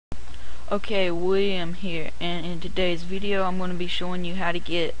Okay, William here, and in today's video I'm going to be showing you how to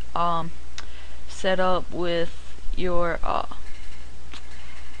get set up with your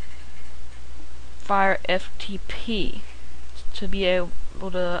FireFTP to be able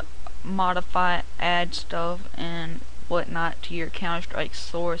to modify, add stuff and whatnot to your Counter-Strike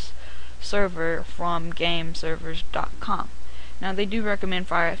source server from gameservers.com. Now they do recommend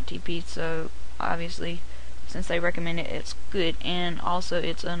FireFTP, so obviously since they recommend it, it's good, and also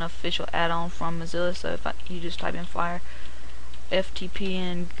it's an official add-on from Mozilla. So if you just type in FireFTP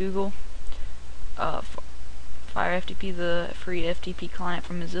in Google, FireFTP, the free FTP client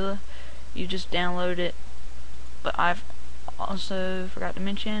from Mozilla, you just download it. But I've also forgot to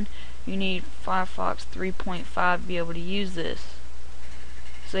mention you need Firefox 3.5 to be able to use this.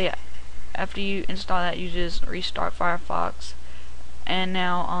 So yeah, after you install that, you just restart Firefox, and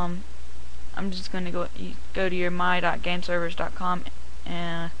now I'm just going to go to your my.gameservers.com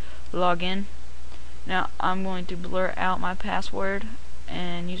and log in. Now I'm going to blur out my password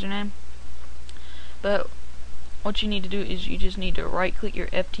and username, but what you need to do is you just need to right click your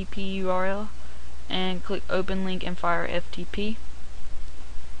FTP URL and click open link in FireFTP,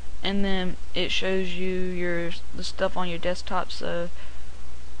 and then it shows you the stuff on your desktop. So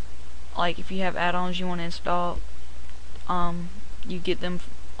like if you have add-ons you want to install,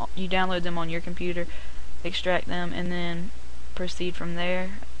 you download them on your computer, extract them, and then proceed from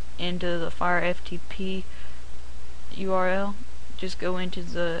there into the FireFTP URL. Just go into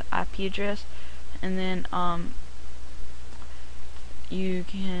the IP address, and then you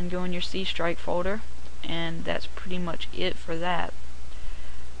can go in your C Strike folder, and that's pretty much it for that.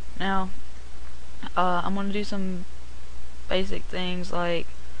 Now I'm going to do some basic things like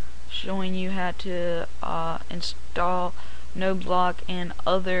showing you how to install NoBlock and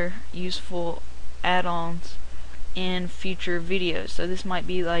other useful add-ons in future videos. So this might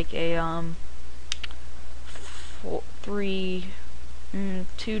be like a 2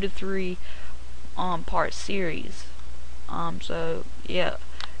 to 3 part series. So yeah,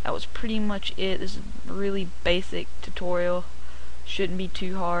 that was pretty much it. This is a really basic tutorial, shouldn't be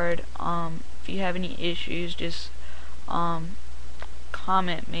too hard. If you have any issues, just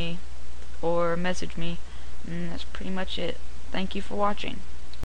comment me or message me, and that's pretty much it. Thank you for watching.